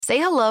Say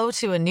hello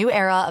to a new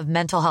era of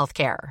mental health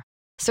care.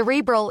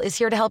 Cerebral is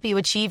here to help you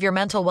achieve your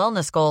mental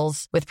wellness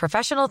goals with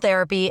professional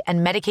therapy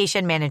and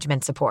medication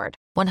management support.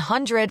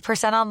 100%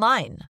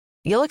 online.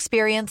 You'll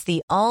experience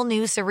the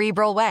all-new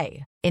Cerebral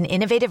Way, an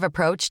innovative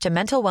approach to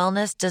mental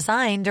wellness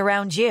designed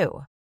around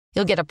you.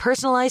 You'll get a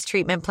personalized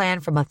treatment plan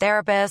from a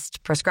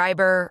therapist,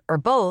 prescriber, or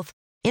both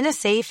in a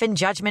safe and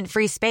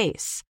judgment-free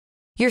space.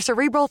 Your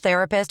Cerebral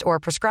therapist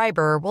or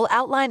prescriber will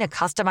outline a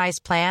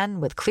customized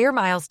plan with clear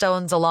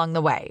milestones along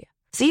the way,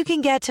 so you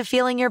can get to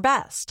feeling your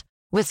best.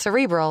 With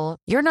Cerebral,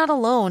 you're not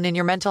alone in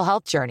your mental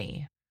health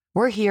journey.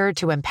 We're here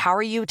to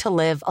empower you to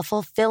live a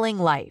fulfilling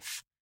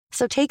life.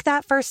 So take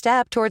that first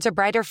step towards a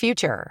brighter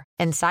future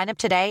and sign up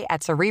today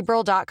at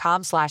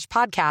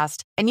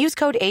Cerebral.com/podcast and use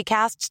code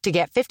ACAST to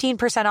get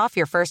 15% off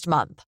your first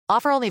month.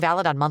 Offer only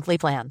valid on monthly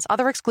plans.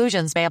 Other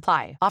exclusions may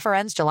apply. Offer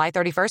ends July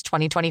 31st,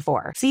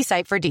 2024. See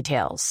site for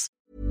details.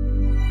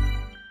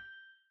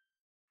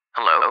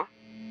 Hello?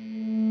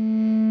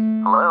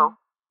 Hello?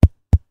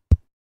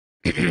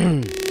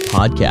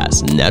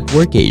 Podcast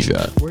Network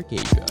Asia.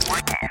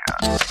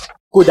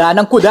 Kuda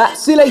ng kuda,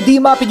 sila'y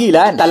di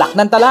mapigilan. Talak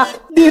ng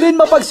talak, di rin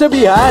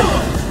mapagsabihan.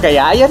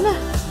 Kaya yan na,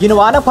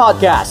 ginawa ng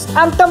podcast,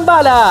 ang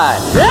Tambalan.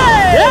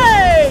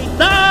 Hey!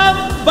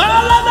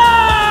 Tambalan na!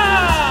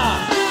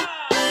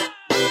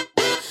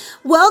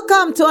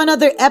 Welcome to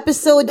another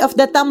episode of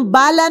the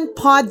Tambalan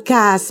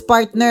Podcast,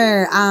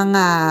 partner. Ang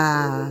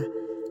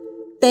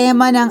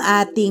tema ng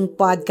ating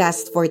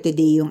podcast for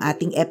today, yung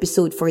ating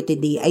episode for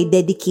today, ay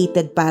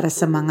dedicated para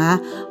sa mga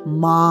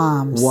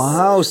moms.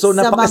 Wow, so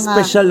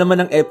napaka-special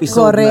naman ng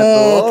episode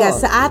correct, na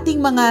to. Sa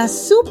ating mga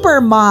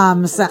super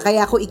moms.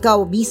 Kaya kung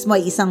ikaw mismo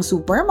ay isang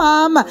super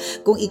mom,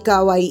 kung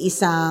ikaw ay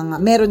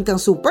meron kang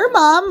super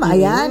mom,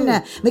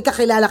 ayan, may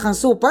kakilala kang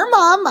super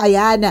mom,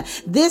 ayan,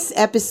 this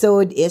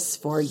episode is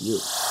for you.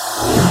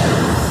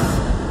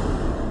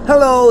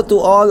 Hello to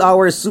all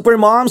our super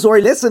moms who are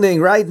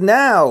listening right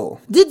now.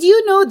 Did you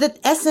know that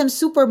SM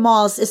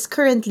Supermalls is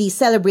currently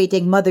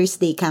celebrating Mother's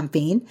Day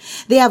campaign?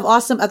 They have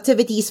awesome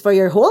activities for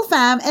your whole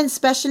fam and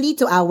especially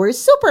to our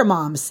super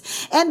moms.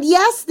 And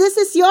yes, this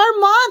is your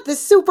month, the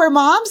super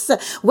moms.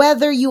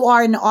 Whether you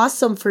are an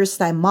awesome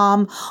first-time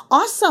mom,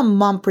 awesome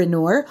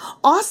mompreneur,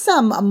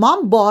 awesome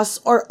mom boss,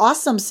 or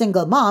awesome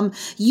single mom,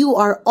 you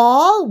are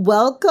all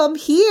welcome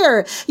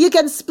here. You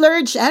can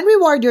splurge and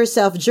reward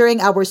yourself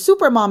during our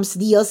Super Moms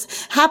deals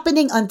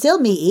happening until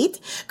May 8.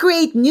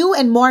 Create new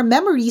and more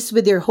memories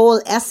with your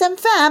whole SM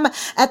fam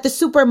at the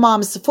Super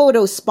Moms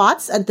photo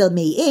spots until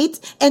May 8.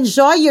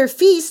 Enjoy your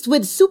feast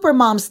with Super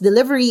Moms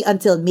delivery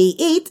until May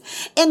 8.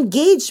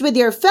 Engage with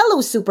your fellow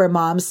Super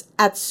Moms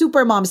at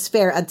Super Moms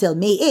Fair until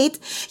May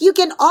 8. You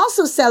can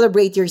also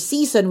celebrate your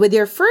season with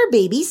your fur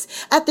babies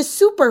at the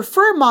Super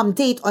Fur Mom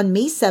date on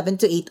May 7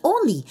 to 8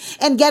 only.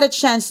 And get a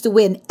chance to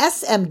win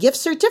SM gift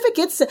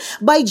certificates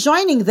by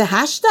joining the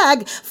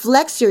hashtag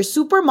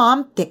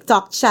FlexYourSuperMom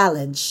TikTok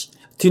Challenge.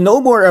 To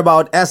know more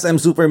about SM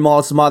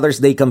Supermalls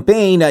Mother's Day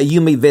campaign, you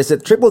may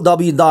visit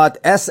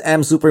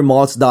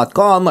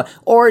www.smsupermalls.com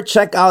or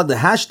check out the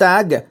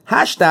hashtag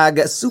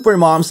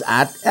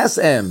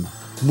 #supermoms@SM.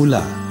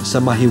 Mula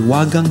sa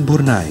Mahiwagang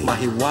Burnay,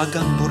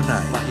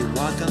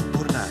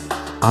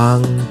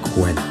 ang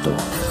kwento.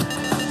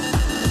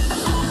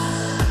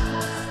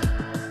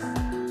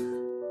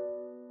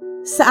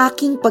 Sa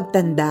aking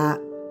pagtanda,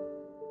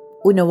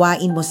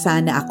 unawain mo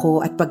sana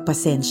ako at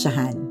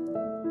pagpasensyahan.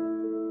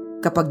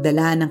 Kapag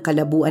dala ng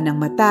kalabuan ng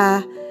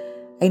mata,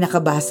 ay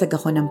nakabasag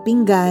ako ng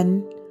pinggan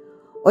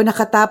o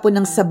nakatapon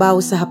ng sabaw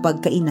sa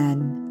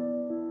hapagkainan,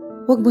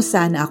 huwag mo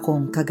sana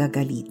akong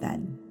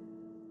kagagalitan.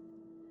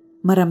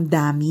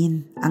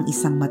 Maramdamin ang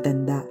isang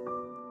matanda.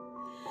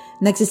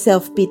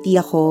 Nagsiself-pity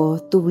ako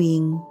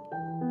tuwing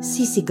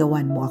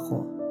sisigawan mo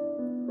ako.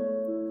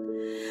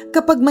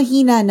 Kapag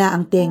mahina na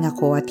ang tenga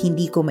ko at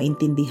hindi ko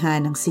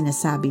maintindihan ang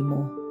sinasabi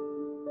mo,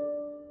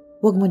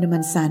 huwag mo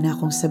naman sana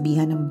akong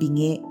sabihan ng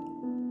bingi.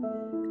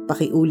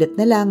 Pakiulat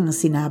na lang ang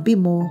sinabi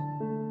mo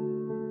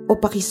o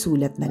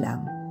pakisulat na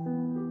lang.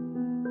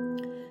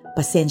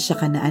 Pasensya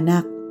ka na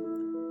anak,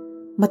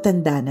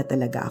 matanda na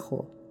talaga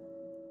ako.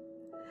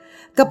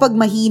 Kapag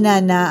mahina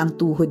na ang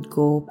tuhod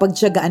ko,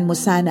 pagtiyagaan mo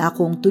sana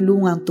akong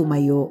tulungang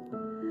tumayo,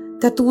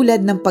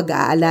 katulad ng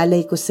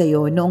pag-aalalay ko sa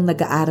iyo noong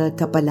nag-aaral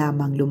ka pa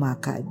lamang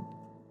lumakad.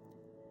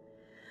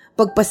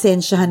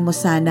 Pagpasensyahan mo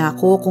sana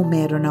ako kung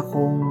meron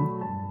akong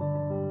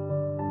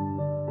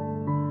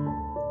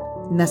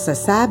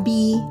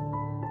nasasabi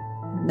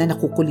na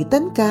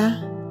nakukulitan ka.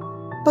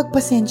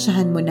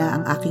 Pagpasensyahan mo na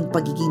ang aking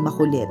pagiging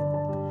makulit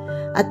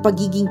at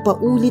pagiging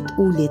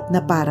paulit-ulit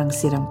na parang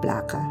sirang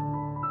plaka.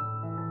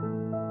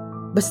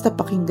 Basta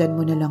pakinggan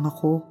mo na lang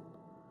ako.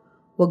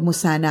 Huwag mo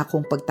sana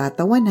akong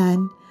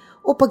pagtatawanan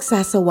o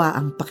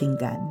pagsasawaang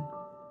pakinggan.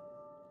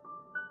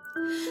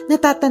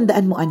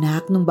 Natatandaan mo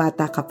anak nung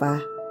bata ka pa.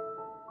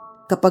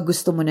 Kapag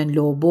gusto mo ng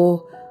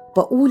lobo,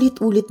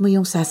 paulit-ulit mo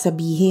yung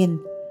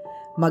sasabihin.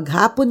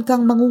 Maghapon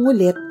kang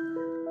mangungulit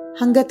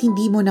hanggat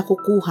hindi mo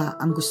nakukuha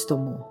ang gusto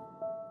mo.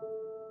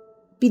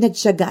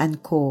 Pinagtiyagaan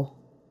ko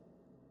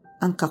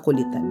ang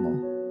kakulitan mo.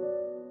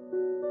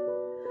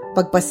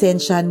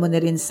 Pagpasensyahan mo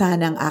na rin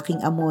sana ang aking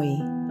amoy.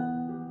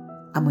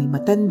 Amoy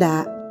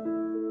matanda,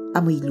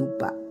 amoy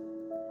lupa.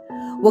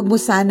 Huwag mo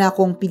sana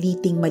akong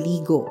piliting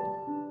maligo.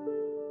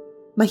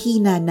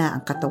 Mahina na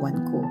ang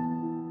katawan ko.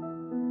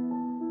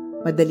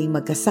 Madaling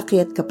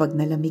magkasakit kapag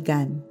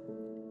nalamigan.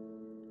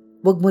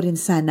 Huwag mo rin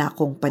sana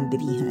akong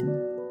pandirihan.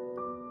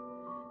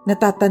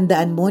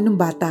 Natatandaan mo nung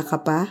bata ka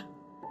pa?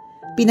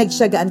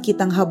 Pinagsiyagaan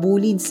kitang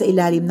habulin sa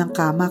ilalim ng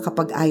kama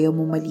kapag ayaw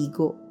mo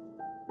maligo.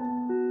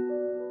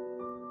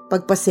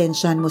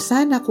 Pagpasensyahan mo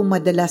sana kung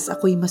madalas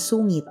ako'y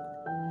masungit.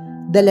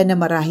 Dala na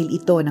marahil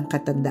ito ng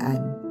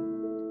katandaan.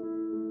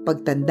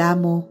 Pagtanda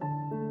mo,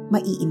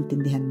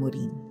 maiintindihan mo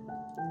rin.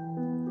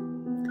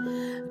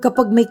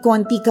 Kapag may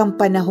konti kang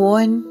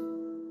panahon,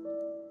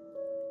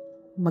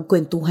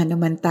 magkwentuhan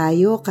naman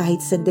tayo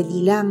kahit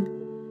sandali lang.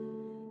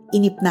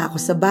 Inip na ako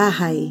sa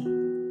bahay,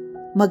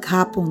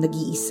 maghapong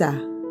nag-iisa.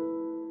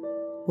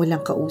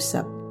 Walang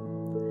kausap.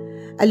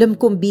 Alam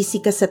kong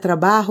busy ka sa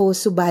trabaho,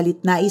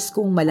 subalit nais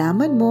kong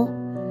malaman mo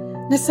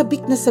na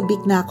sabik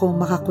na akong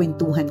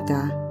makakwentuhan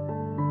ka,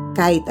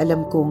 kahit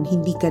alam kong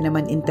hindi ka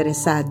naman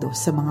interesado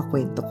sa mga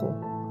kwento ko.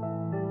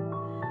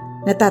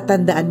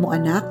 Natatandaan mo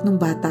anak nung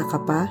bata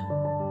ka pa?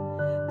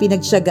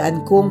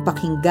 Pinagsiyagaan kong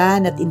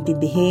pakinggan at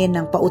intindihin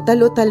ang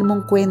pautal-utal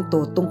mong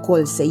kwento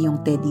tungkol sa iyong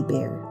teddy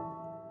bear.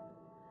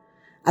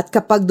 At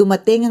kapag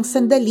dumating ang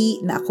sandali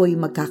na ako'y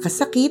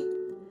magkakasakit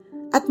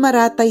at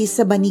maratay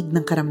sa banig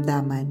ng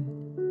karamdaman,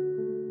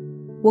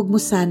 huwag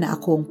mo sana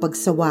akong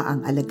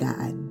pagsawaang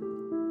alagaan.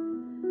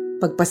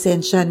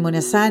 Pagpasensyahan mo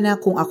na sana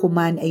kung ako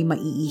man ay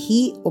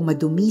maiihi o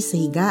madumi sa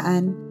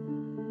higaan.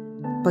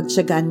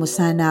 Pagtiyagaan mo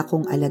sana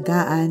akong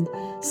alagaan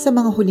sa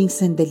mga huling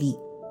sandali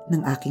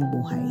ng aking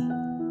buhay.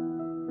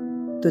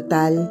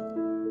 Tutal,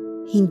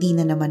 hindi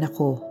na naman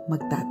ako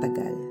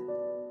magtatagal.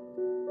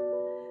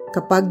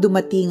 Kapag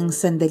dumating ang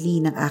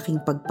sandali ng aking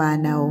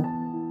pagpanaw,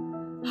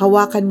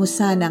 hawakan mo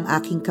sana ang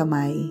aking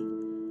kamay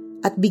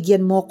at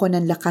bigyan mo ko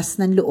ng lakas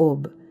ng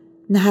loob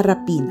na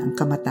harapin ang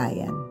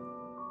kamatayan.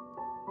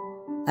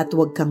 At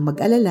huwag kang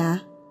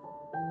mag-alala,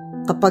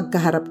 kapag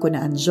kaharap ko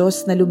na ang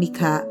Diyos na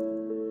lumikha,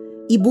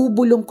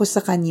 ibubulong ko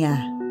sa Kanya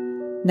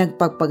ng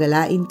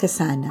pagpagalain ka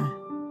sana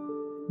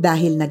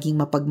dahil naging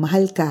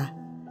mapagmahal ka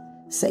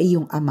sa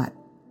iyong ama't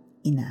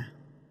ina.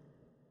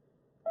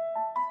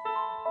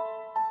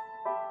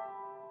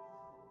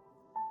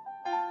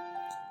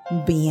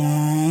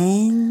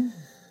 Bien.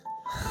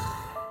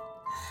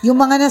 Yung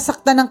mga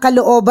nasaktan ng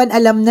kalooban,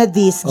 alam na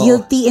this.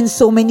 Guilty in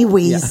so many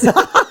ways. Yeah.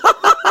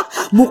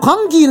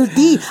 Mukhang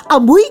guilty.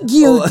 Amoy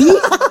guilty.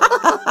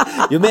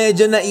 Yung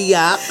medyo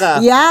naiyak ka.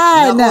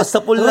 Yan. Nako,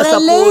 sapul na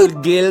sapul.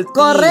 Guilty.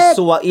 Correct.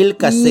 Suwail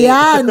kasi.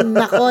 Yan.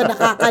 Nako,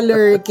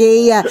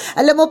 nakakalurke.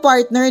 Alam mo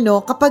partner,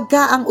 no, kapag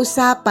ka ang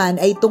usapan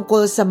ay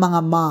tungkol sa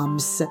mga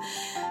moms,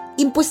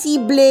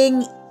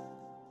 imposibleng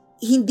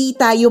hindi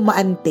tayo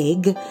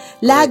maantig.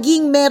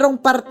 Laging merong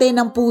parte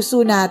ng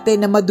puso natin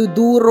na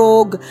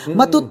madudurog,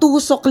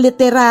 matutusok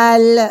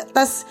literal,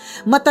 tas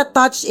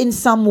matatouch in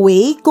some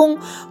way. Kung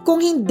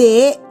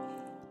hindi,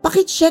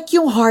 pakicheck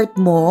yung heart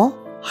mo.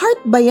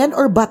 Heart ba yan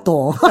or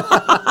bato?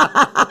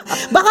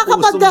 Baka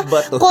kapag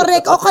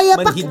correct o kaya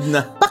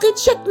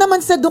pakicheck naman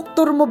sa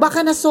doktor mo,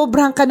 baka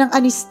nasobrang ka ng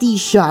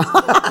anesthesia.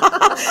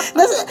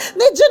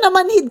 Medyo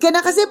namanhid ka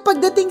na kasi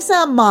pagdating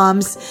sa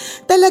moms,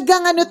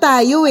 talagang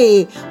tayo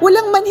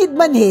walang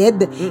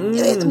manhid-manhid.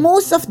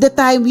 Most of the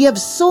time, we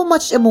have so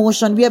much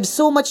emotion, we have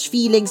so much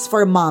feelings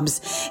for moms.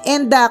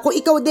 And kung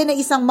ikaw din ay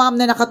isang mom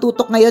na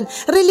nakatutok ngayon,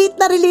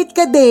 relate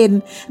ka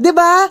din. 'Di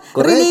ba?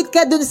 Relate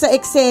ka dun sa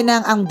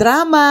eksenang ang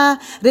drama,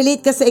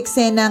 relate ka sa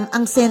eksenang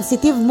ang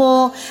sensitive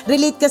mo,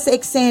 relate ka sa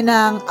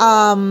eksenang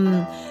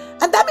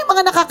ang daming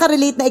mga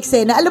nakaka-relate na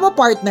eksena. Alam mo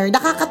partner,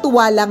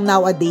 nakakatuwa lang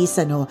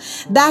nowadays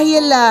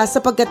dahil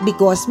sapagkat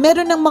because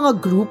meron ng mga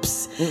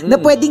groups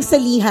na pwedeng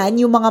salihan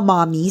yung mga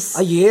mommies.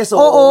 Ah yes,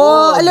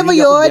 oo alam mo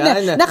yun,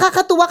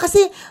 nakakatuwa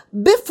kasi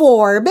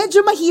before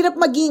medyo mahirap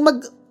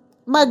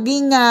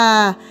maging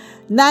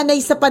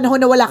nanay sa panahon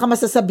na wala kang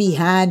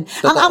masasabihan.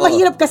 Ang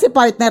mahirap kasi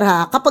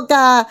partner kapag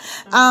ka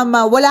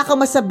wala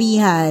kang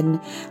masabihan,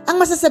 ang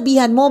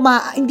masasabihan mo,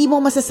 hindi mo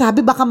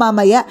masasabi, baka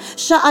mamaya,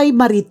 siya ay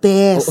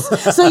marites.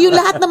 So yung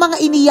lahat ng mga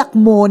iniyak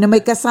mo na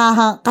may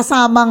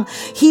kasamang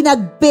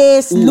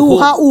hinagpes,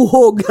 luha,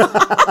 uhog.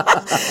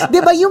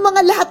 Diba? Yung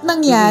mga lahat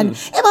ng yan,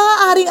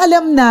 maaaring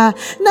alam na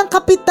ng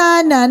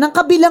kapitana, ng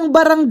kabilang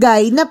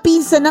barangay, na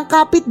pinsan ng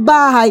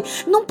kapitbahay,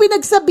 nung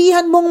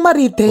pinagsabihan mong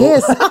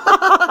marites.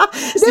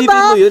 Diba?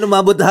 Mo yun,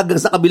 umabot hanggang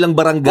sa kabilang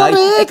barangay.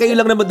 Correct. Kayo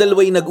lang naman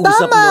dalawa yung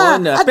nag-usap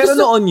noon. Pero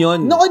noon yun.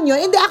 Noon yun.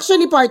 Hindi,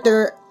 actually,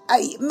 partner,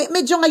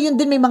 medyo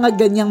ngayon din may mga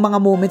ganyang mga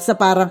moments na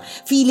parang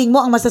feeling mo,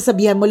 ang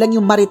masasabihan mo lang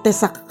yung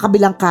marites sa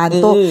kabilang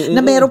kanto,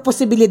 na mayroong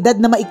posibilidad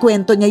na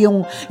maikwento niya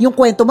yung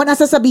kwento mo.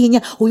 Nasasabihin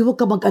niya, huy, huwag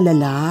ka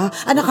mag-alala.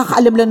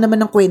 Nakakaalam lang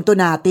naman ng kwento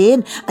natin.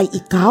 Ay,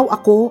 ikaw,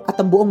 ako, at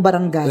ang buong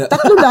barangay.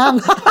 Tatlo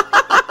lang.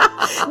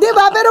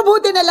 Diba? Pero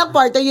buti na lang,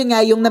 partner, yun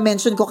nga, yung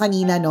na-mention ko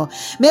kanina, no?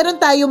 Meron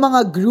tayo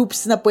mga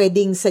groups na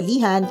pwedeng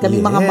salihan,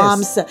 kami mga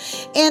moms.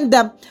 And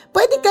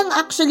pwede kang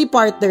actually,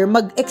 partner,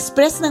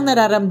 mag-express ng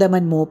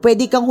nararamdaman mo.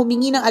 Pwede kang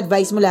humingi ng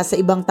advice mula sa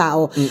ibang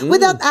tao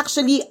without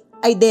actually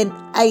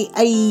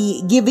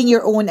giving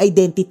your own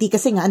identity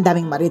kasi nga ang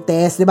daming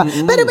marites, di ba?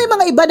 Pero may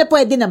mga iba na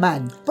pwede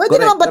naman. Pwede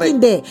naman ba't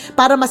hindi?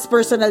 Para mas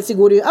personal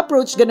siguro yung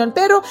approach, ganun.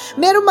 Pero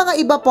merong mga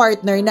iba,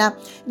 partner, na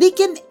they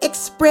can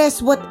express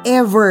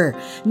whatever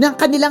ng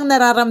kanilang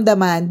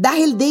nararamdaman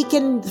dahil they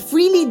can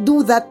freely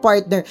do that,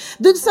 partner,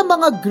 dun sa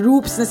mga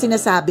groups na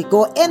sinasabi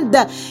ko. And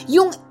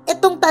yung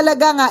itong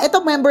talaga nga,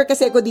 itong member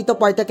kasi ako dito,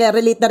 partner, kaya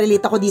relate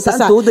ako dito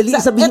Saan to? Dali,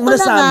 sabihin mo na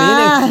sa amin.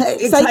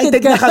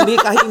 Excited na kami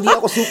kahit hindi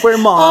ako super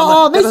mom.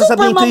 Oo, may pero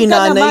sabihin ko yung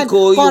nanay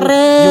ko,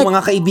 yung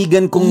mga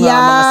kaibigan kong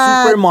mga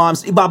super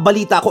moms,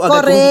 ibabalita ko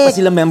agad kung hindi pa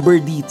sila member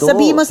dito.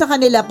 Sabihin mo sa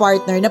kanila,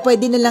 partner, na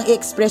pwede nilang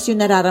i-express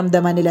yung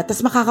nararamdaman nila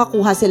tapos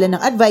makakakuha sila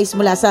ng advice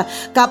mula sa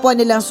kapwa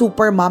nilang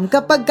super mom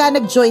kapag ka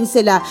nag-join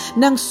sila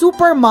ng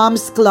Super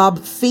Moms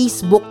Club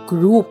Facebook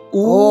group.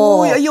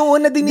 Uy,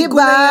 ayun, nadinig ko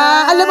na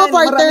yan. Alam mo,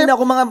 partner, marami na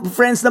ako mga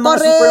friends na mga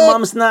super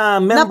moms na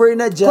member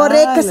na dyan.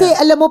 Correct, kasi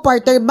alam mo,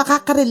 partner,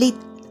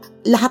 makaka-relate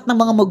lahat ng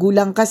mga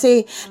magulang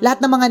kasi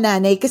lahat ng mga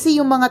nanay kasi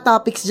yung mga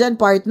topics dyan,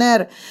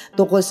 partner,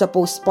 tungkol sa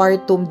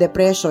postpartum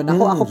depression.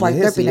 Ako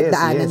partner,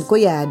 pinagdaanan ko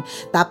yan.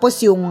 Tapos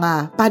yung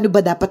paano ba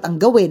dapat ang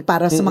gawin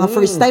para sa mga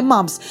first time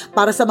moms,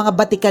 para sa mga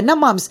batikan na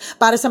moms,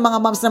 para sa mga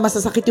moms na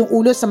masasakit yung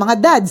ulo sa mga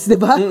dads, di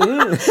ba?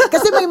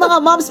 Kasi may mga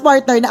moms,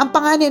 partner, na ang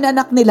pangalan ng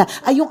anak nila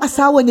ay yung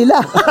asawa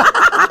nila.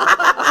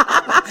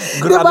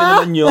 Grabe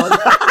naman yun.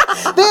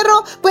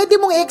 Pero pwede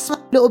mong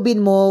i-loobin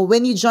mo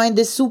when you join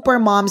the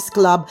Super Moms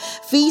Club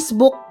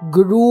Facebook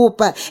group.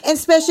 And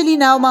especially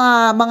now,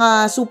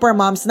 mga super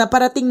moms na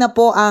parating na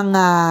po ang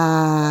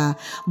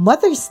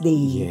Mother's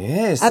Day.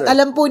 Yes. At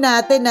alam po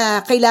natin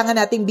na kailangan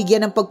nating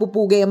bigyan ng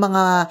pagpupugay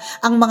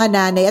ang mga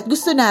nanay at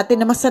gusto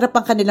natin na masarap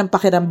ang kanilang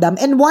pakiramdam.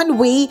 And one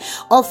way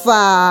of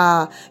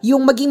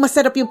yung maging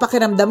masarap yung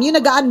pakiramdam, yung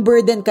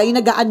nag-unburden ka, yung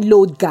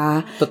nag-unload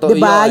ka. Totoo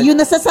diba? yun. Yung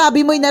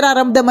nasasabi mo, yung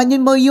nararamdaman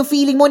yun mo, yung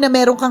feeling mo na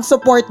meron kang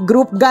support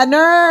group,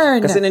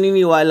 ganun. Kasi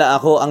naniniwala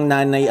ako ang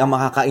nanay ang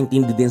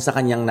makakaintindi din sa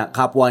kanyang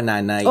kapwa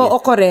nanay. Oo,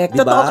 correct.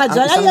 Diba? Totoo ka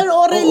dyan. Ay,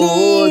 relate.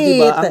 Oo,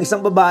 diba? Ang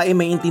isang babae,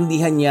 may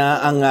intindihan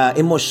niya ang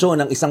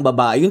emosyon ng isang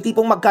babae. Yung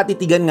tipong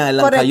magkatitigan nga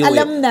lang correct. kayo.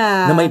 Alam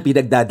na may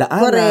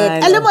pinagdadaanan.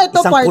 Correct. Alam mo, ito,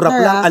 isang partner. kurap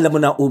lang, alam mo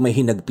na, may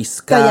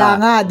hinagpis ka. Kaya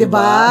nga,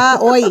 diba?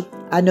 Oy,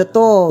 ano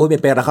to?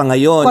 May pera ka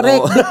ngayon.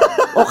 Correct.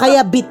 O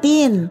kaya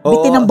bitin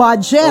ng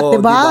budget,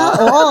 diba?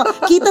 Oo.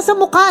 Kita sa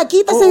mukha,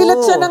 kita sa hilat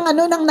siya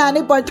ng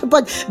nanay partner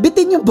pag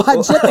bitin yung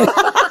budget.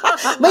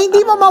 May hindi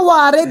mo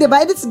mawari,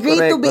 diba? And it's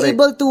great to be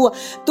able to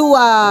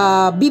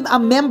be a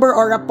member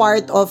or a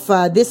part of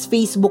this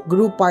Facebook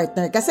group,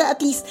 partner. Kasi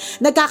at least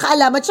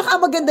nagkakaalaman. Tsaka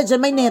maganda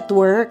dyan, may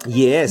network.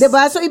 Yes.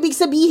 Diba? So, ibig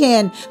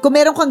sabihin, kung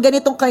meron kang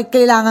ganitong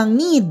kailangang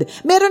need,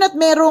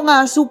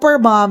 merong super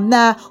mom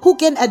na who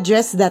can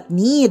address that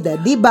need.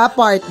 Diba,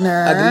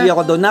 partner? Agree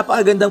ako doon.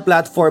 Napakagandang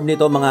platform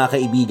nito, mga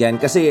kaibigan,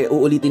 kasi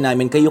uulitin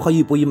namin, kayo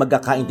po yung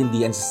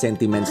magkakaintindihan sa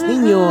sentiments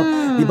ninyo.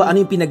 Diba?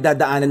 Ano yung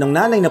pinagdadaanan ng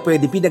nanay na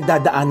pwede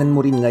pinagdadaanan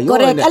mo rin ngayon.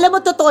 Correct. Alam mo,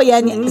 totoo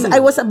yan. I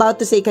was about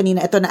to say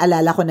kanina, ito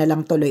naalala ko na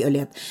lang tuloy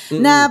ulit,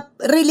 na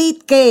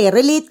relate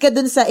ka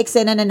dun sa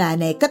eksena na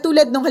nanay.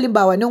 Katulad nung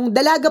halimbawa, nung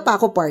dalaga pa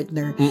ako,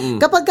 partner,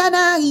 kapag ka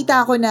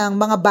nakakita ako ng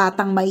mga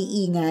batang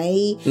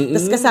maiingay,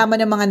 tas kasama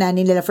ng mga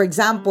nanay nila, for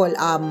example,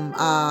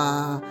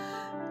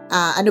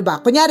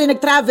 kunyari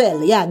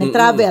nag-travel.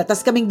 Nag-travel.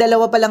 Tas kaming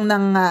dalawa pa lang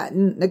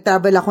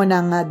nag-travel ako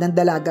ng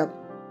dalaga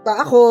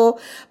pa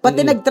ako.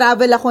 Pati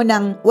nag-travel ako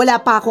ng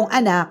wala pa akong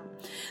anak.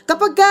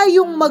 Kapag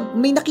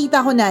may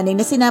nakita ko nanay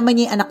na sinama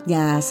niya yung anak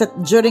niya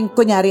during,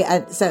 kunyari,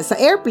 sa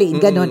airplane,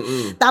 ganun.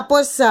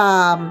 Tapos,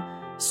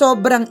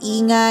 sobrang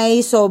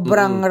ingay,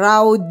 sobrang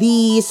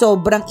rowdy,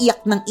 sobrang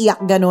iyak ng iyak,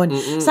 ganun.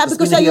 Sabi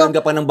ko sa'yo, ka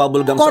pa ng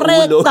bubble gum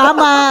correct, sa ulo.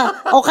 tama.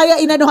 O kaya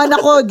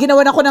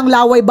ginawan ako ng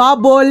laway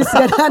bubbles,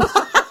 ganun.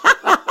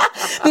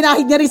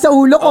 Pinahid niya rin sa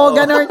ulo ko,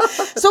 ganun.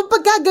 So,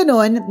 pagka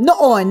ganun,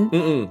 noon,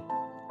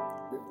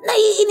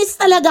 naiinis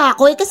talaga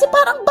ako kasi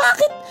parang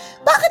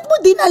bakit mo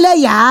dinala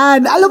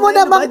yan? Alam mo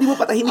naman, hindi mo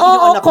patahimikin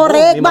yung anak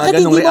correct. mo. May Bakit mga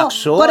ganung hindi mo?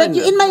 reaksyon. Correct.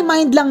 In my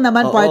mind lang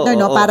naman, partner,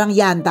 no? Parang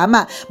yan,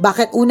 tama.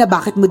 Bakit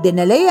mo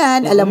dinala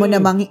yan? Alam mo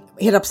namang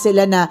hirap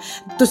sila na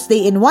to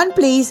stay in one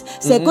place.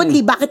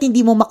 Secondly, bakit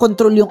hindi mo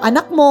makontrol yung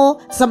anak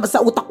mo? Sa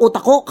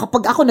utak-utak ko,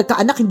 kapag ako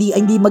nagkaanak, hindi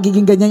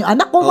magiging ganyan yung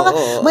anak ko.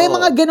 May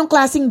mga ganong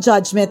klaseng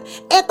judgment.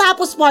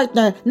 Tapos,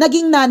 partner,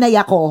 naging nanay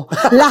ako.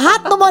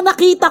 Lahat ng mga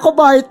nakita ko,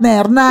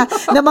 partner, na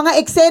mga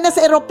eksena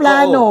sa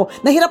eroplano,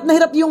 na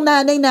hirap yung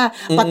nanay na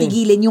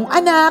patigilin yung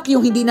anak,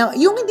 yung hindi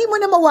mo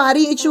na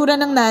mawari yung itsura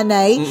ng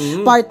nanay,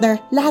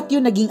 partner, lahat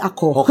yun naging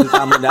ako. Okay,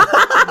 tama na.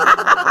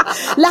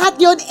 Lahat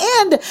yun.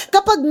 And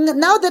kapag,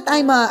 now that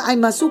I'm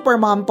a super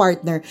mom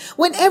partner,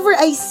 whenever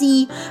I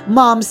see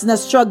moms na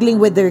struggling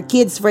with their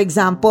kids, for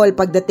example,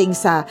 pagdating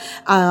sa,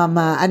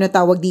 ano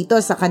tawag dito,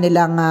 sa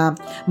kanilang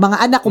mga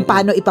anak, kung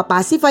paano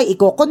ipapacify,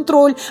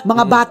 iko-control,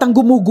 mga batang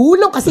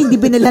gumugulong kasi hindi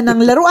binila ng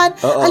laruan.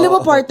 Alam mo,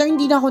 partner,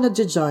 hindi na ako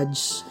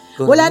nagja-judge.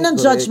 Wala nang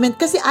judgment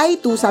kasi I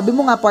too, sabi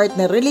mo nga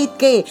partner, relate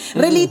ka eh.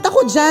 Relate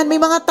ako dyan. May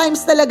mga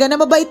times talaga na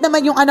mabait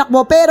naman yung anak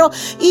mo pero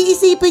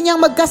iisipin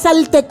niyang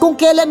magkasaltek kung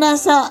kailan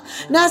nasa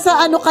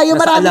ano kayo,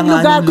 maraming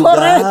lugar.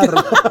 Correct.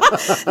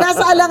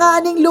 Nasa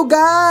alanganing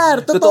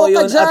lugar. Totoo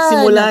ka yun. dyan. At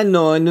simula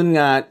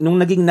nung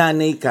naging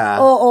nanay ka,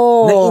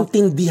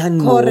 naiintindihan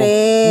mo.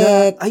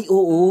 Correct. Na, ay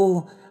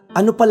oo.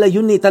 Ano pala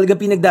yun eh, talagang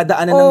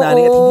pinagdadaanan ng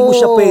nanay at hindi mo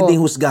siya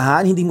pwedeng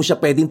husgahan, hindi mo siya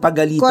pwedeng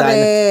pagalitan.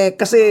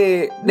 Correct. Kasi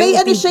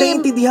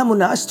naiintindihan mo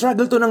na,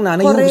 struggle to ng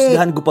nanay, yung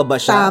husgahan ko pa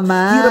ba siya? Tama.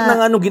 Hirap na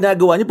nga nung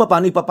ginagawa niyo,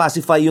 paano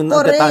ipapacify yung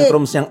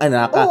tantrums niyang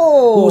anak?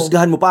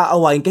 Husgahan mo pa,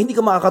 aawain ka, hindi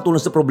ka makakatulong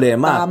sa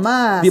problema.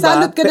 Tama. Diba?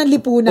 Salot ka ng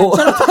lipunan.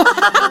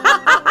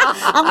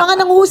 Ang mga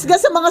nanguhusga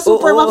sa mga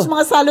supermoms,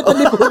 mga salot ng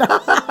lipunan.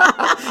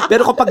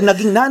 Pero kapag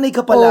naging nanay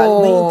ka pala,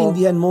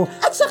 naiintindihan mo.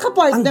 At saka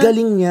partner, ang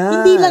galing niya.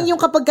 Hindi lang yung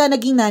kapag ka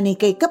naging nanay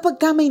ka, kapag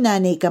ka may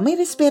nanay ka, may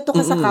respeto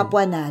ka sa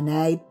kapwa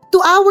nanay. To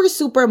our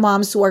super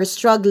moms who are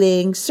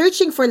struggling,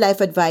 searching for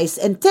life advice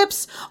and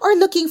tips, or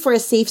looking for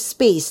a safe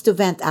space to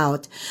vent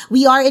out,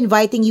 we are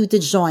inviting you to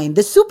join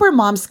the Super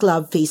Moms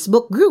Club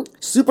Facebook group.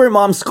 Super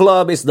Moms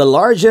Club is the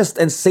largest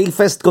and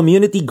safest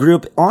community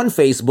group on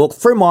Facebook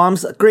for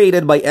moms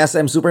created by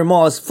SM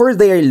Supermalls for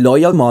their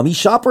loyal mommy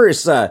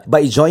shoppers.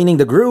 By joining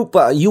the group,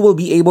 you will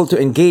be able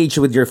to engage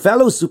with your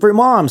fellow super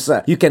moms.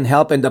 You can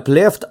help and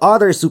uplift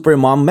other super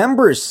mom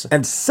members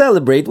and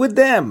celebrate with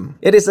them.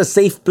 It is a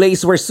safe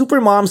place where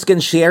super moms can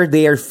share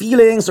their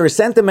feelings or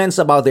sentiments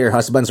about their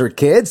husbands or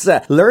kids,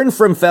 learn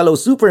from fellow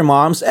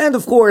supermoms, and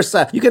of course,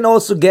 you can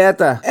also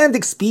get and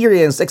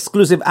experience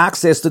exclusive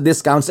access to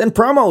discounts and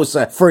promos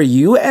for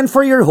you and for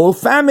your whole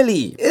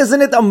family.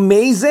 Isn't it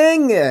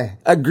amazing?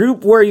 A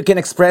group where you can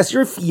express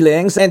your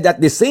feelings and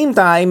at the same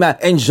time,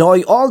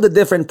 enjoy all the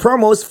different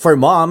promos for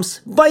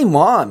moms by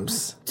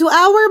moms. To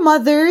our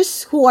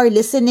mothers who are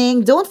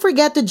listening, don't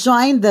forget to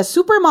join the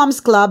Super Moms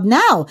Club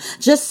now.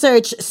 Just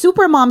search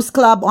Super Moms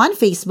Club on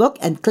Facebook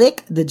and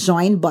click the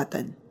join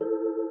button.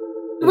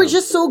 We're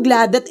just so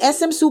glad that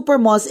SM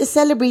Supermalls is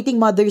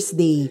celebrating Mother's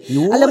Day.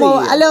 Alam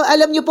mo,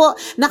 alam niyo po,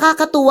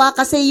 nakakatuwa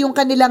kasi yung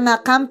kanilang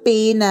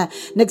campaign na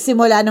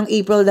nagsimula nung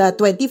April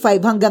 25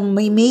 hanggang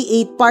May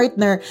 8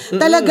 partner,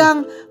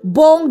 talagang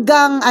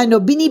bonggang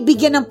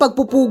binibigyan ng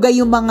pagpupuga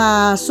yung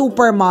mga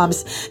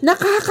supermoms.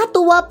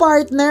 Nakakatuwa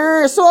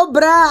partner.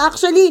 Sobra.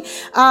 Actually,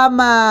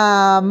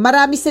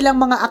 marami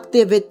silang mga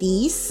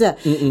activities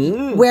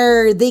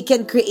where they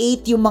can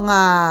create yung mga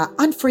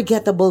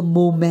unforgettable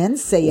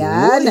moments.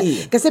 Ayan.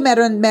 Kasi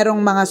merong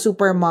mga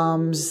super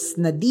moms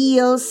na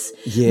deals,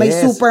 may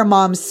super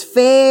moms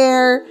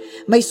fair,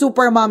 may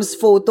super moms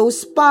photo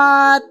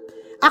spot.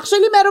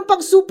 Actually, meron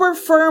pang super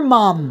fur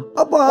mom.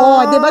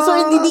 Aba! Diba? So,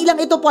 hindi lang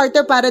ito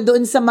partner para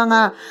doon sa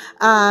mga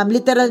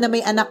literal na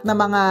may anak na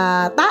mga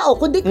tao,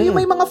 kundi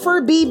yung may mga fur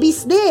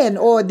babies din.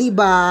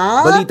 Diba?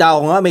 Balita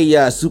ko nga, may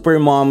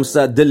super moms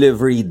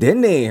delivery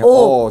din eh.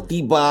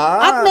 Diba?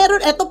 At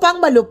meron, eto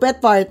pang malupet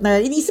partner.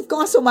 Inisip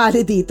ko nga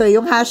sumali dito,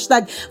 yung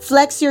hashtag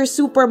Flex Your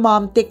Super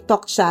Mom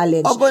TikTok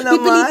Challenge. Aba naman.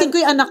 Pipilitin ko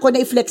yung anak ko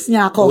na i-flex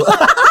niya ako.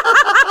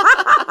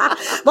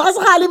 Baka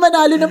sakali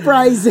manalo ng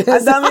prizes.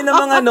 Ang dami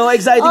namang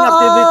exciting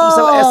activities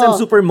sa SM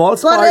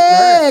Supermalls, partner.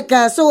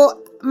 Correct. So,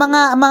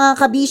 mga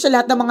kabisya,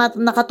 lahat ng mga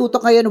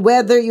nakatutok ngayon,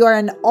 whether you are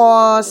an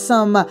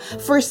awesome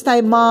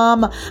first-time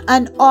mom,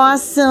 an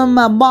awesome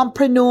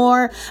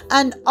mompreneur,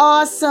 an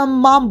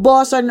awesome mom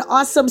boss, or an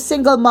awesome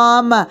single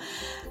mom,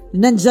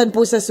 nandyan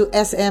po sa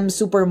SM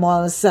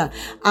Supermalls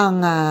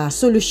ang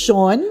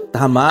solusyon,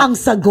 tama, ang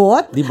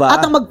sagot, diba?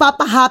 At ang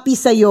magpapahappy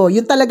sa'yo.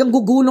 Yung talagang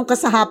gugulong ka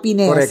sa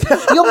happiness. Correct.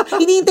 Yung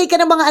hinihintay ka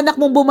ng mga anak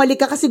mong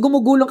bumalik ka kasi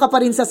gumugulong ka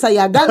pa rin sa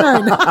saya.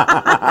 Ganon.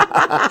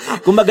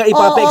 Kumbaga,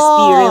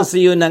 ipapa-experience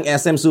yun ng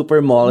SM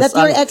Supermalls. That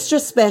you're extra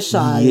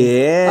special.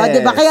 Yes.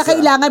 Diba? Kaya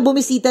kailangan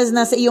bumisita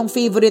na sa iyong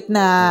favorite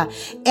na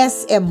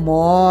SM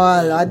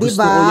Mall. Diba?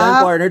 Gusto ko yan,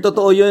 partner.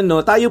 Totoo yun,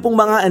 no? Tayo pong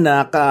mga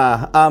anak,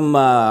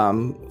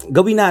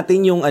 gawin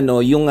natin yung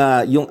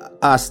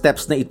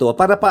steps na ito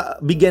para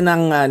bigyan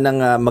ng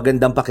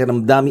magandang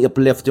pakiramdam,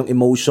 i-uplift yung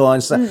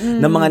emotions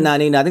ng mga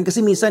nanay natin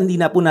kasi minsan hindi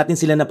na po natin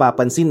sila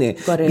napapansin eh.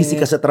 Correct. Busy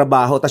ka sa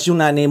trabaho, tas yung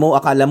nanay mo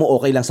akala mo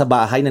okay lang sa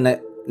bahay na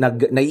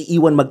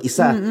naiiwan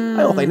mag-isa.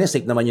 Ay, okay na,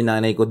 safe naman yung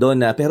nanay ko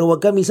doon. Pero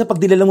wag ka, minsan pag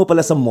dinala mo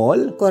pala sa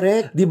mall.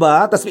 Correct.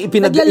 Diba? Tapos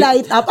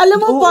nagla-light up. Alam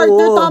mo,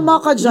 partner,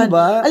 tama ka dyan.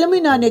 Diba? Alam mo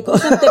yung nanay ko,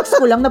 isang text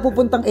ko lang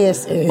napupuntang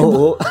SM.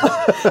 Oo.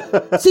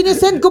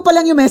 Sinisend ko pa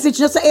lang yung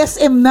message na sa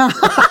SM na.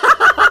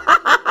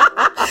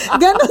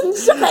 Ganon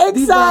siya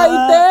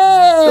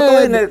ka-excited.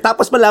 Diba?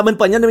 Tapos malaman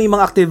pa niya na may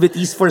mga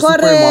activities for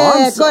super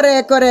moms.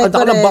 Correct. At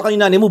ako lang baka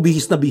yung nanay mo,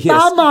 bihis na bihis.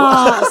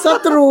 Tama.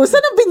 Sa true.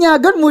 Saan ang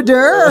binyagan mo,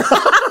 der?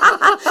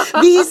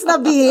 Bihis na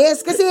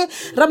bihis. Kasi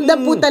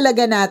ramdam po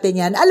talaga natin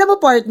yan. Alam mo,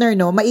 partner,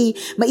 no,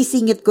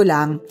 maisingit ko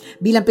lang,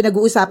 bilang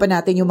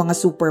pinag-uusapan natin yung mga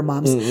super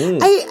moms.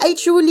 I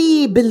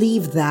truly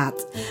believe that.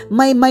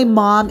 My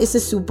mom is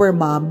a super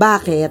mom.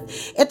 Bakit?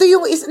 Ito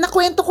yung,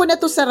 nakwento ko na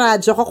to sa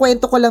radyo,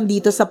 kakwento ko lang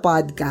dito sa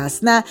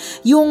podcast, na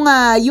yung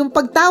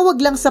pagtawag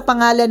lang sa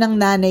pangalan ng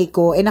nanay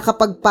ko,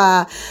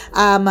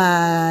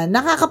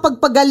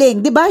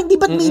 nakakapagpagaling. Diba? Hindi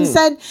ba't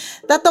minsan,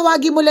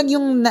 tatawagin mo lang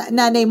yung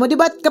nanay mo,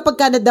 diba kapag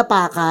ka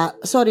nadapa ka,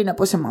 sorry na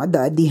po sa mga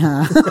daddy,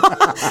 ha?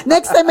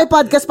 Next time may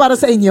podcast para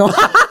sa inyo.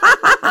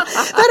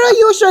 Pero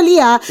usually,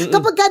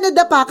 kapag ka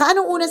nadapa ka,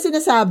 anong unang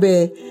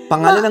sinasabi?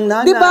 Pangalan ng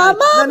nanay. Diba,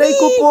 mami? Nanay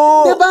ko po.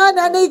 Diba,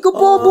 nanay ko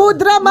po,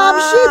 Mudra,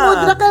 Mamshi,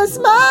 Mudra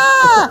Kalsma.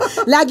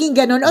 Laging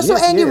ganun. So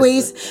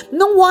anyways,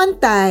 nung one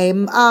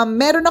time,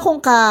 meron akong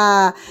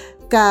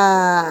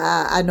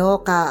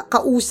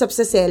kausap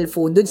sa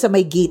cellphone dun sa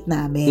may gate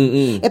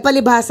namin.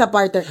 Palibhasa,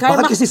 partner.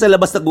 Bakit kasi sa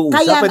labas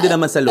nag-uusap? Pwede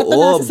naman sa loob. Ito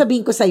na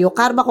sasabihin ko sa'yo,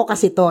 karma ko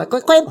kasi to.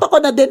 Kwento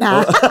ko na din, ha?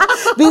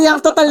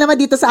 Bilang total naman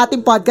dito sa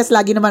ating podcast,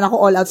 lagi naman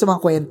ako all out sa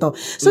mga kwento.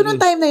 So, nung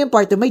time na yung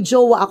partner, may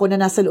jowa ako na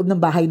nasa loob ng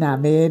bahay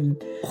namin.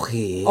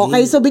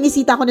 Okay, so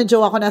binisita ko ng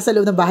jowa ko nasa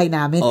loob ng bahay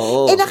namin.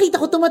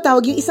 Nakita ko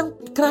tumatawag yung isang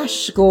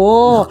crush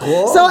ko.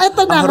 Nako. So,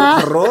 eto na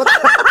nga.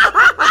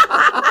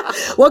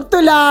 Wag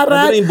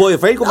tularan. Ano yung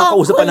boyfriend kung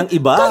makausap pa ng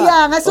iba?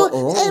 Kaya nga. So,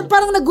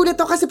 parang nagulat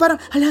ako kasi parang,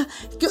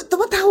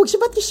 tumatawag siya.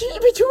 Ba't siya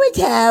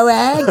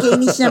tumatawag?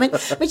 Kainis naman.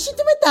 Ba't siya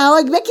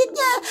tumatawag? Bakit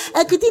niya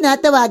ako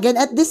tinatawagan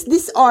at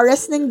this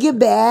oras ng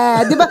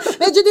gabi? Diba?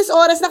 Medyo this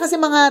oras na kasi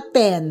mga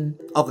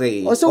 10.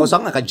 Okay. So,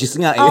 saan nga? Kajis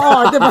nga eh.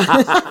 Oo, diba?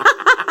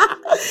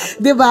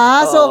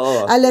 Diba? So,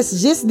 alas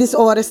 10, this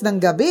oras ng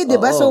gabi.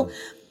 Diba? So,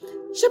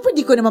 syempre,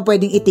 di ko naman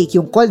pwedeng i-take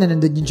yung call na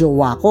nandun yung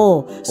jowa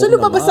ko. So,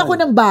 lumabas ako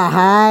ng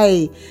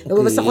bahay.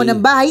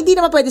 Hindi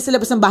naman pwede sa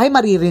labas ng bahay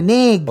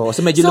maririnig.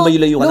 So medyo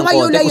lumayo-layo ka ng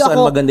konti kung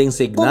saan maganda yung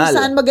signal. Kung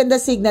saan maganda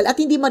signal at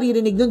hindi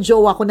maririnig nung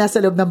jowa ko nasa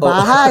loob ng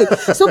bahay.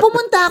 So,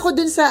 pumunta ako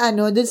dun sa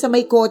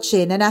may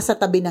kotse na nasa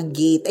tabi ng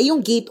gate.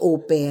 Yung gate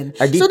open.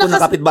 Gate po ng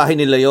kapitbahay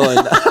nila yun.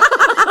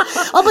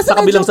 Sa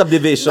kabilang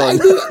subdivision.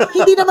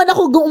 Hindi naman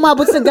ako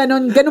umabot sa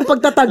ganun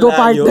pagtatago,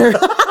 partner.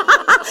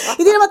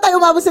 Hindi naman tayo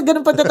umabot sa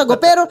ganung pagtatago,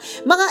 pero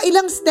mga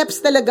ilang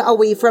steps talaga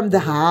away from the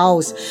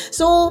house.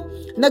 So,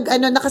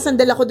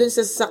 nakasandal ako dun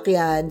sa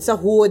sasakyan, sa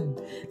hood.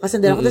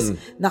 Nakasandal ako, tapos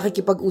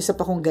nakikipag-usap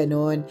akong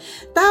ganun.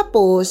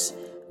 Tapos,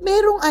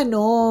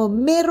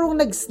 merong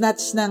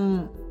nag-snatch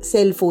ng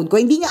cellphone ko.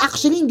 Hindi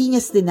niya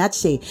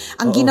snatch eh.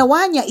 Ang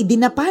ginawa niya,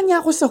 idinapa niya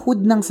ako sa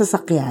hood ng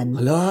sasakyan.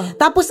 Hala.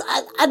 Tapos,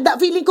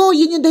 feeling ko,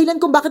 yun yung dahilan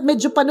kung bakit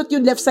medyo panot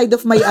yung left side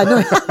of my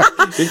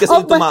Yun kasi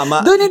yung tumama.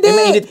 Doon hindi.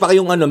 Mainit pa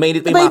yung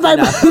mainit pa yung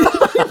makina.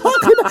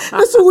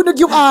 Nasunog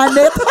yung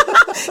anet.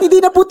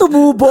 Hindi na po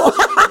tumubo.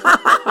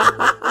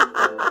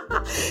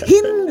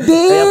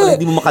 Hindi. Kaya pala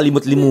hindi mo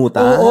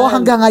makalimot-limutan. Oo,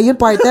 hanggang ngayon,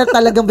 partner,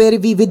 talagang very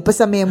vivid pa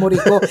sa memory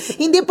ko.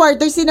 Hindi,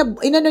 partner,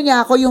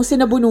 niya ako, yung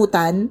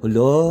sinabunutan.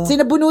 Hello?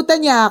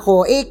 Sinabunutan niya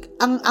ako.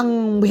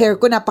 Ang hair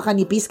ko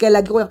napakanipis,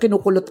 kaya lagi ko yung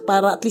kinukulot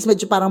para at least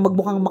medyo parang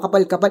magmukhang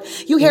makapal-kapal.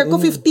 Yung hair ko,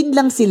 15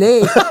 lang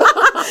sila eh.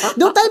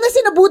 Doon time na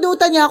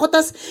sinabunutan niya ako,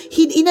 tas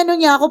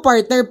niya ako,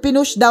 partner,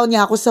 pinush down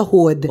niya ako sa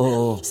hood.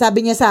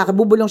 Sabi niya sa akin,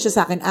 bubulong siya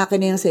sa akin, akin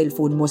na yung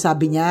cellphone mo.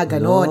 Sabi niya,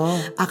 ganon.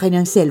 Akin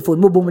na yung cellphone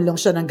mo, bumulong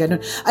siya ng ganon.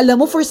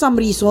 Alam mo, for some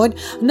reason,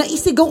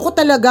 naisigaw ko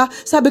talaga.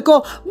 Sabi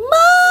ko,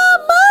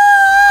 Mama!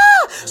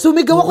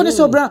 Sumigaw ako na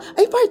sobrang,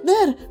 ay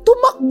partner,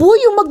 tumakbo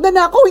yung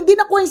magnanakaw, hindi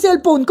nakuha yung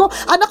cellphone ko.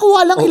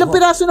 Nakuha lang ilang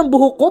piraso ng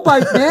buhok ko,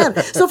 partner.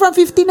 So from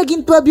 15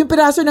 naging 12 yung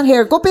piraso ng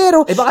hair ko,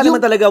 pero baka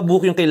naman talaga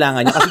buhok yung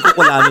kailangan niya kasi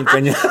kukulamin ka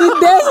niya.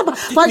 Hindi,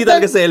 partner, hindi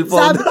talaga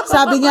cellphone.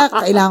 Sabi niya,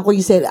 kailangan ko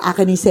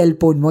akin yung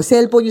cellphone mo.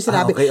 Cellphone yung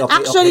sinabi. Okay,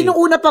 Actually,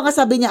 nung una pa nga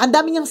sabi niya, ang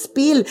dami niyang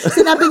spill.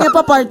 Sinabi niya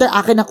pa, partner,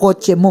 akin ang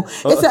kotse mo.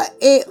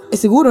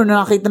 Siguro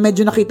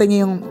medyo nakita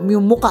niya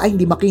yung mukha,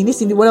 hindi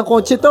makinis, walang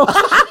kotse to.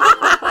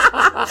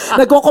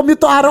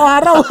 Nagko-commute to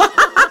araw-araw.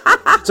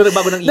 So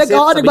nagbago ng isip.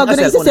 Nagbago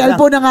ng isip,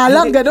 cellphone na nga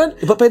lang, ganun.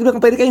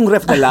 Pwede kayong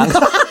ref na lang.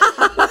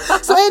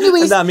 So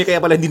anyways, ang dami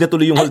kaya pala hindi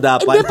natuloy yung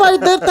holdapan. Hindi,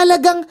 partner,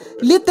 talagang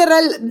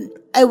literal,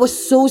 I was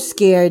so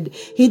scared.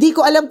 Hindi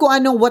ko alam kung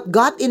what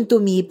got into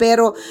me,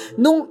 pero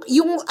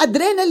yung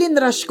adrenaline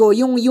rush ko,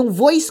 yung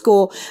voice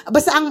ko,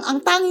 basta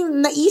ang tanging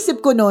naisip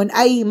ko noon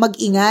ay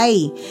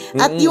mag-ingay.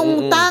 At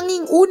yung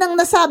tanging unang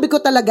nasabi ko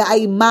talaga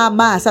ay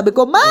mama. Sabi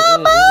ko,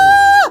 Mama!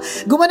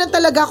 Gumanon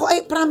talaga ako.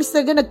 Ay, promise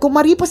talaga,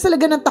 nagkumaripas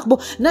talaga ng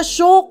takbo.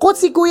 Nasyokot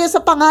si kuya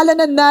sa pangalan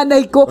ng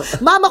nanay ko.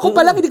 Mama ko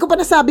pa lang, hindi ko pa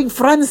nasabing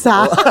Franz,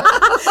 ha?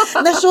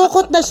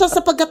 Nasyokot na siya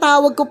sa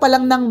pagkatawag ko pa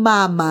lang ng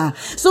mama.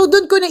 So,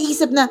 doon ko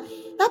naisip na,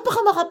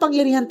 napaka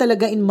makapangyarihan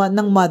talaga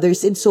ng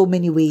mothers in so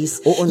many ways.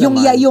 Oo yung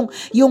naman.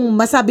 yung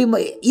masabi mo,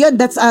 yun,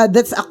 that's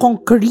a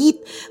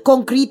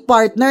concrete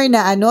partner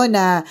na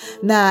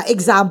na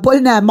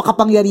example na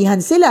makapangyarihan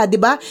sila, 'di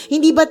ba?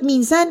 Hindi ba't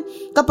minsan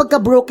kapag ka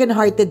broken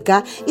hearted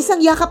ka,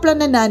 isang yakap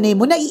lang na nanay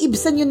mo,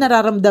 naiibsan yung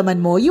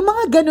nararamdaman mo. Yung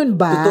mga ganun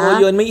ba? Totoo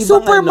yun. May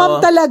ibang super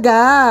mom talaga.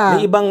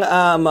 May ibang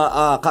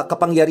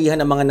kapangyarihan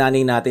ng mga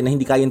nanay natin na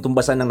hindi kayang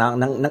tumbasan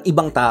ng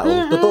ibang tao.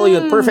 Totoo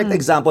yun. Perfect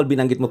example,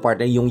 binanggit mo,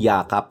 partner, yung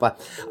yakap.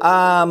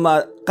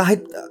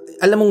 Kahit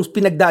alam mong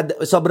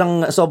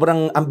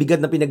sobrang ambigat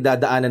na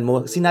pinagdadaanan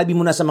mo, sinabi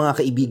mo na sa mga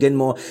kaibigan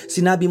mo,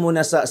 sinabi mo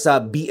na sa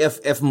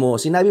BFF mo,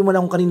 sinabi mo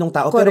na kung kaninong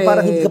tao, Correct. pero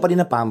parang hindi ka pa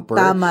rin na-pamper.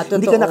 Tama, totoo.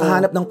 Hindi ka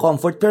nakahanap ng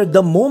comfort, pero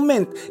the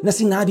moment na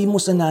sinabi mo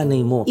sa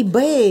nanay mo, Iba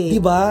eh.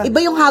 diba? Iba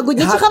yung hagod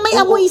niya. Tsaka may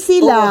amoy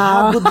sila.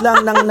 Hagod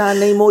lang ng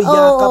nanay mo,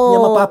 yakap niya,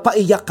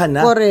 mapapaiyak ka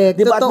na. Correct,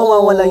 diba? At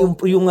totoo. mawawala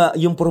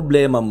yung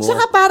problema mo.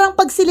 Tsaka parang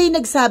pag sila'y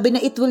nagsabi na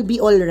it will be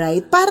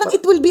alright, parang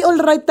it will be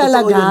alright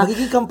talaga. Totoo yun.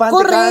 Magiging kampante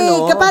Correct.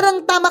 ka, no?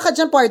 Parang tama ka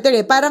dyan, partner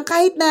eh. Parang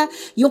kahit na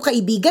yung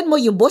kaibigan mo,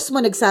 yung boss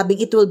mo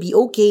nagsabing it will be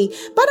okay,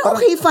 parang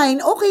okay,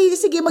 fine. Okay,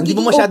 sige, magiging okay.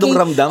 Hindi mo masyadong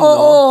ramdam, no?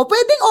 Oo,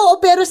 pwedeng oo,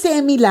 pero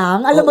semi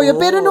lang. Alam mo yun.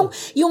 Oo. Pero nung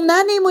yung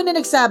nanay mo na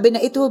nagsabi na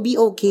it will be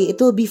okay, it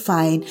will be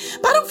fine,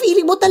 parang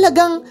feeling mo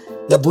talagang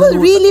it will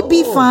really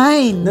be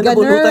fine.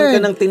 Nabunutan ka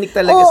ng tinik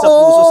talaga sa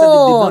puso, sa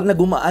dibdib mo, na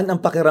gumaan ang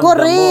pakiramdam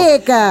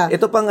Correct.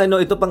 mo.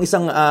 Ito pang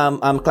isang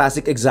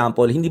classic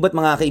example. Hindi ba't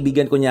mga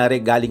kaibigan, kunyari,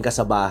 galing ka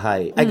sa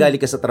bahay,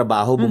 galing ka sa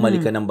trabaho,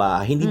 bumalik ka ng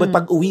bahay. Hindi ba't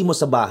pag uwi mo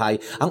sa bahay,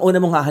 ang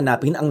una mong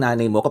hahanapin ang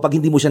nanay mo kapag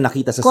hindi mo siya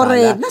nakita sa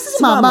Correct. sala? Nasa si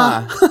mama.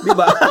 Di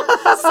ba?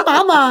 Si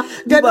mama.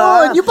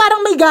 Ganon. Diba? Yung parang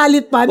may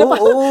galit pa. Na Oo. ba't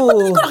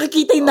hindi ko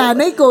nakikita yung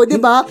nanay ko? Di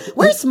ba?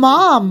 Where's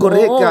mom?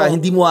 Correct ka. Oo.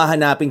 Hindi mo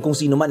hahanapin kung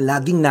sino man.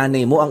 Laging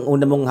nanay mo ang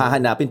una mong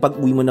hahanapin pag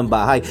uwi mo ng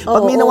bahay.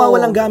 Pag may Oo.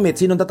 nawawalang gamit,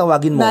 sinong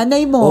tatawagin mo?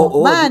 Nanay mo. Oo.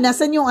 Ma,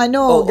 nasan yung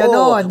Oo.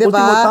 ganon. Di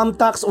Ultimo ba?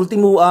 thumbtacks,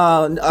 ultimo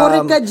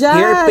Correct ka dyan.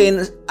 hairpin.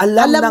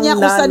 Alam ng niya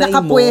kung saan nanay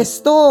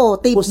nakapwesto.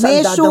 Tape kung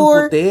saan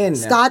measure, dadamputin.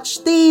 scotch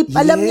tape.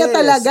 Alam niya Yes.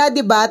 talaga,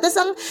 di ba? Tapos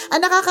ang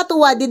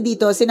nakakatuwa din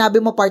dito, sinabi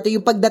mo, partner,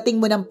 yung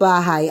pagdating mo ng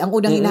bahay, ang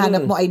unang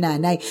hinahanap mo ay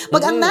nanay.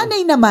 Pag ang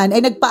nanay naman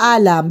ay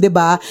nagpaalam, di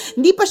ba?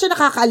 Hindi pa siya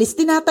nakakaalis,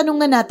 tinatanong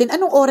na natin,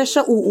 anong oras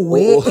siya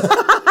uuwi?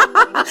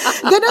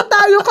 Ganon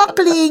tayo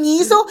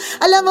ka-clingy. So,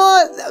 alam mo,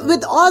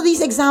 with all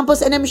these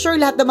examples, and I'm sure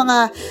lahat ng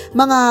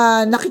mga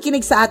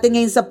nakikinig sa atin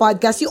ngayon sa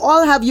podcast, you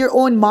all have your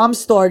own mom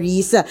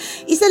stories.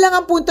 Isa lang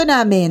ang punto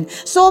namin,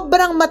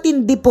 sobrang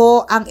matindi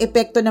po ang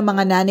epekto ng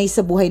mga nanay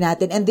sa buhay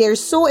natin, and they're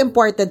so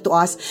important to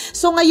us.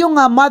 So, ngayong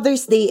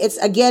Mother's Day, it's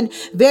again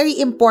very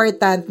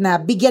important na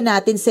bigyan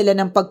natin sila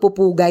ng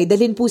pagpupugay.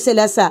 Dalhin po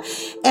sila sa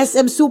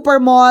SM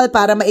Supermall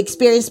para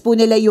ma-experience po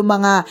nila yung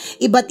mga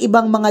iba't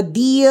ibang mga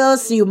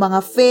deals, yung mga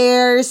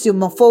fairs,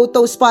 yung mga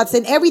photo spots,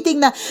 and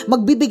everything na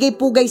magbibigay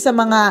pugay sa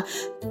mga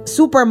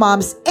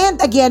supermoms. And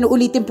again,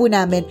 ulitin po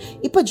namin,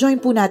 ipa-join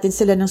po natin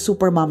sila ng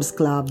Supermoms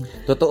Club.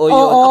 Totoo yun.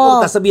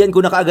 Oo. Ako, sasabihan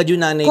ko na kaagad yung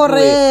nanay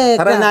Correct. ko eh.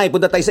 Tara na,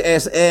 punta tayo sa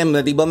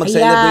SM. Diba,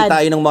 mag-celebrate Ayan.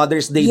 tayo ng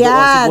Mother's Day Yan,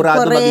 doon. Sigurado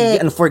correct.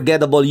 magiging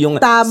unforgettable yung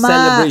Tama.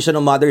 celebration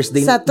ng Mother's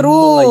Day Sa mo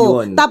true.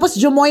 ngayon. Tapos,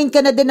 jumoin ka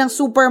na din ng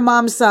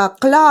Supermoms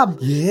Club.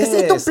 Yes. Kasi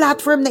itong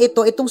platform na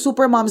ito, itong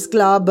Supermoms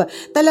Club,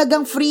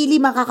 talagang freely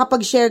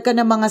makakapag-share ka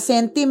ng mga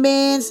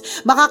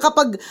sentiments,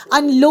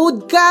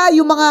 makakapag-unload ka,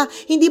 yung mga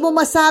hindi mo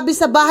masabi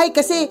sa bahay.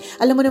 Kasi,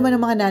 alam mo naman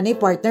ng mga nanay,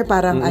 partner,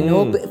 parang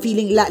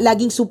feeling,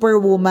 laging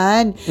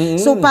superwoman.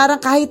 So, parang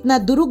kahit na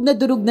durug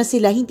na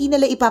sila, hindi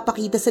nila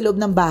ipapakita sa loob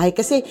ng bahay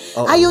kasi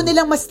ayaw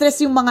nilang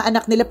ma-stress yung mga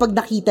anak nila pag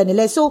nakita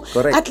nila. So,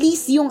 Correct. at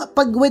least yung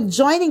pag with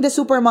joining the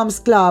Supermoms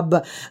Club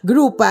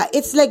group,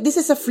 it's like this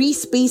is a free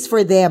space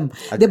for them.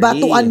 Agree. 'Di ba?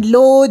 To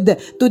unload,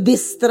 to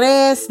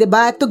distress, 'di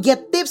ba? To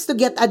get tips, to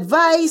get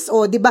advice,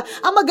 o 'di ba?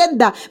 Ang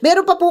maganda,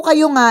 meron pa po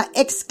kayong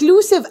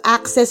exclusive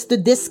access to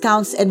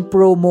discounts and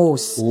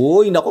promos.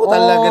 Uy, naku,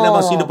 talaga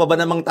naman, sino pa ba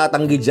namang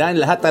tatanggi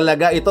dyan? Lahat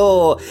talaga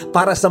ito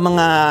para sa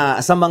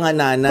mga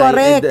nanay.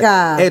 Correct.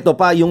 And, eto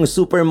pa, yung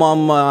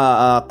Supermom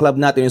Club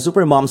natin, yung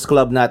Supermoms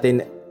Club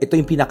natin, ito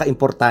yung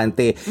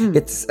pinaka-importante.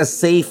 It's a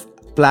safe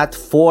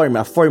platform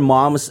for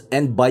moms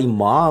and by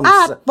moms.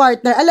 At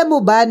partner, alam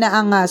mo ba na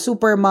ang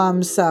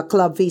Supermoms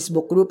Club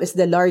Facebook group is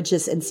the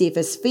largest and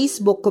safest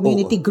Facebook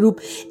community group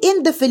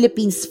in the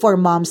Philippines for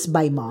moms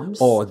by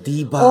moms? Oh,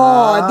 diba?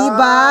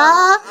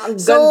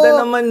 Ang ganda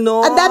naman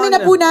nun. Ang dami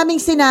na po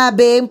naming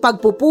sinabing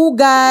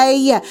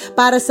pagpupugay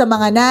para sa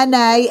mga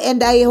nanay,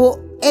 and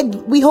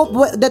we hope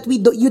that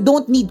you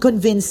don't need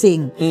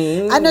convincing.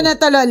 Ano na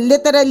talo,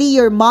 literally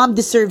your mom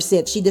deserves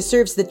it. She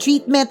deserves the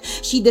treatment.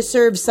 She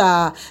deserves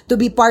to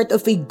be part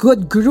of a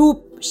good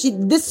group. She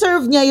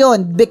deserve niya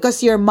yon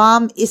because your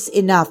mom is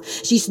enough.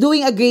 She's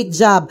doing a great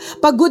job.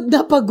 Pagod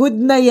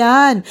na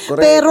yan.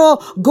 Correct. Pero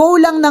go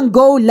lang ng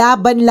go,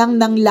 laban lang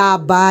ng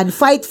laban.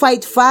 Fight,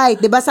 fight, fight.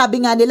 'Di ba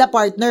sabi nga nila,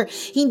 partner,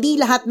 hindi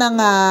lahat ng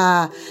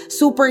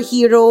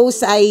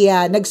superheroes ay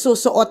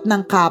nagsusuot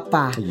ng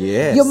kapa.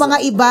 Yes. Yung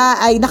mga iba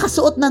ay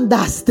nakasuot ng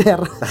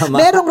duster. Tama.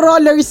 Merong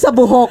rollers sa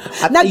buhok.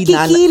 At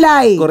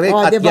nagkikilay. Correct.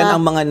 Oh, at diba? yan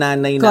ang mga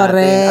nanay natin.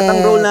 Correct. At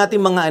ang role natin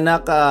mga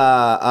anak,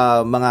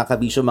 mga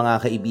kabisyo, mga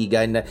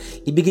kaibigan,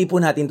 ibigay po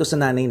natin to sa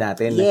nanay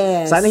natin.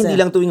 Yes. Sana hindi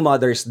lang tuwing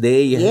Mother's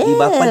Day. Yes.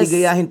 Diba?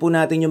 Paligayahin po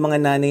natin yung mga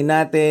nanay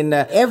natin.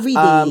 Every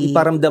day.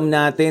 Iparamdam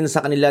natin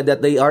sa kanila that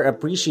they are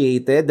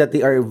appreciated, that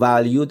they are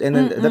valued, and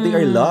that they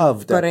are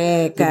loved.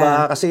 Correct.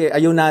 Diba? Kasi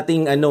ayaw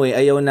nating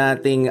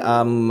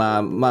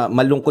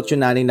malungkot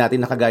yung nanay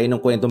natin na kagaya ng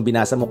kwentong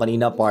binasa mo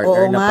kanina,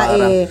 partner. Oo na nga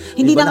parang,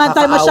 hindi diba, na nga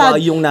tayo nakakaawa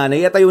yung nanay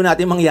at ayaw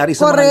natin mangyari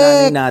sa mga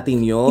nanay natin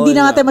yun. Hindi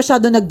na nga tayo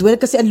masyado nag-dwell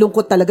kasi ang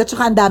lungkot talaga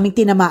tsaka ang daming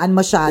tinamaan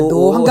masyado.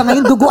 Oo. Hanggang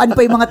ngayon duguan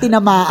pa yung mga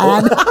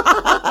tinamaan.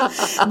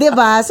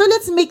 Diba? So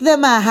let's make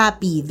them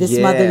happy this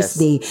Yes. Mother's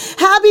Day.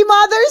 Happy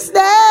Mother's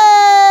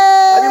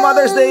Day! Happy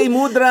Mother's Day,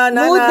 Mudra,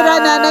 nanay! Mudra,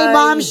 nanay,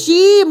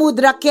 Mamshi,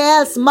 Mudra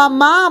Kels,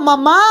 mamang,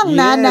 Yes,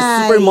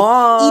 nanay. super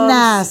moms.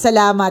 Ina,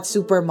 salamat,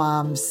 super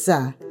moms.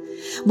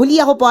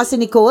 Muli ako po si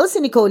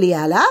Nicole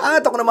Yala.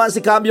 At ako naman si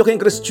Cambio King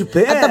Chris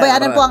Chuper. At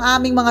tabayanan po ang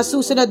aming mga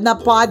susunod na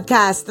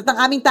podcast. At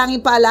ang aming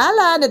tanging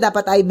paalala na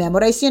dapat ay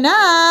memorize nyo na.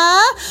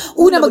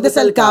 Una,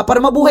 magdasal ka para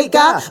mabuhay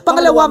ka.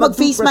 Pangalawa,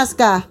 mag-face mask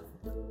ka.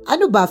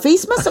 Ano ba?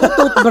 Face mask o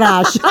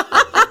toothbrush?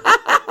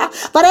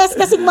 Parehas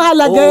kasing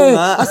mahalaga Oo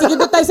nga. O sige,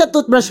 doon tayo sa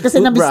toothbrush kasi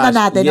na-miss na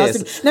natin. Yes. O,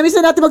 sige, na-miss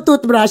na natin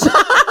mag-toothbrush.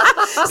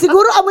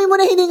 Siguro amoy mo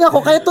na hininga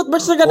ko, kaya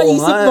toothbrush na Oo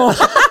naisip nga. mo.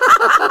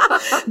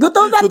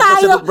 Gutom na Toothbrush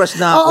tayo. na toothbrush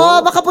na ako.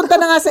 Oo, makapunta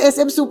na nga sa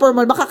SM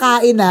Supermall,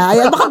 makakain na.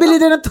 Ayan, makabili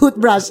na ng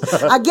toothbrush.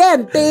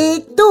 Again,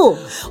 take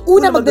 2.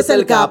 Una,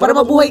 magdasal ka para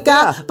mabuhay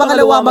ka.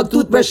 Pangalawa,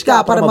 mag-toothbrush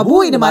ka para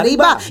mabuhay naman ang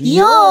iba.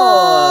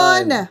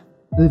 Yon!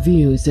 The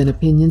views and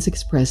opinions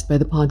expressed by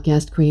the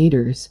podcast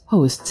creators,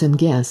 hosts, and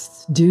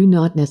guests do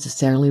not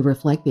necessarily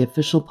reflect the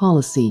official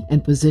policy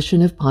and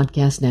position of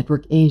Podcast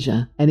Network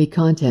Asia. Any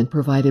content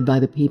provided by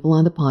the people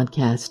on the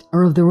podcast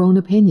are of their own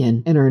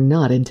opinion and are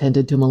not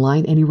intended to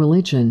malign any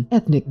religion,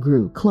 ethnic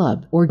group,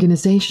 club,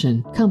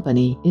 organization,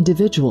 company,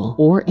 individual,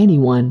 or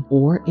anyone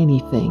or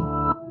anything.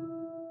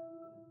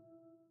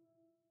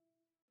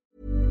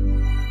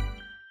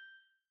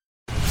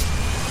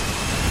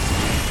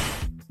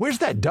 Where's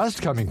that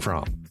dust coming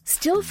from?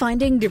 Still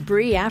finding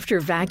debris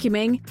after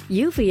vacuuming?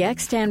 Eufy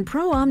X10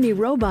 Pro Omni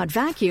Robot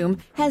Vacuum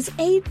has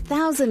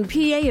 8,000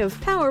 PA of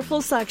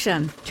powerful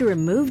suction to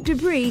remove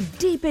debris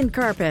deep in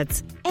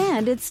carpets.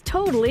 And it's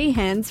totally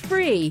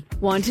hands-free.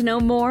 Want to know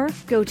more?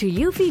 Go to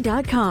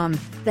eufy.com.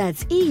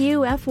 That's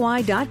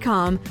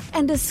EUFY.com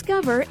and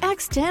discover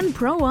X10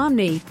 Pro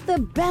Omni, the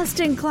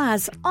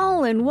best-in-class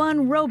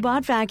all-in-one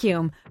robot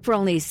vacuum for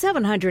only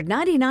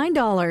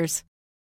 $799.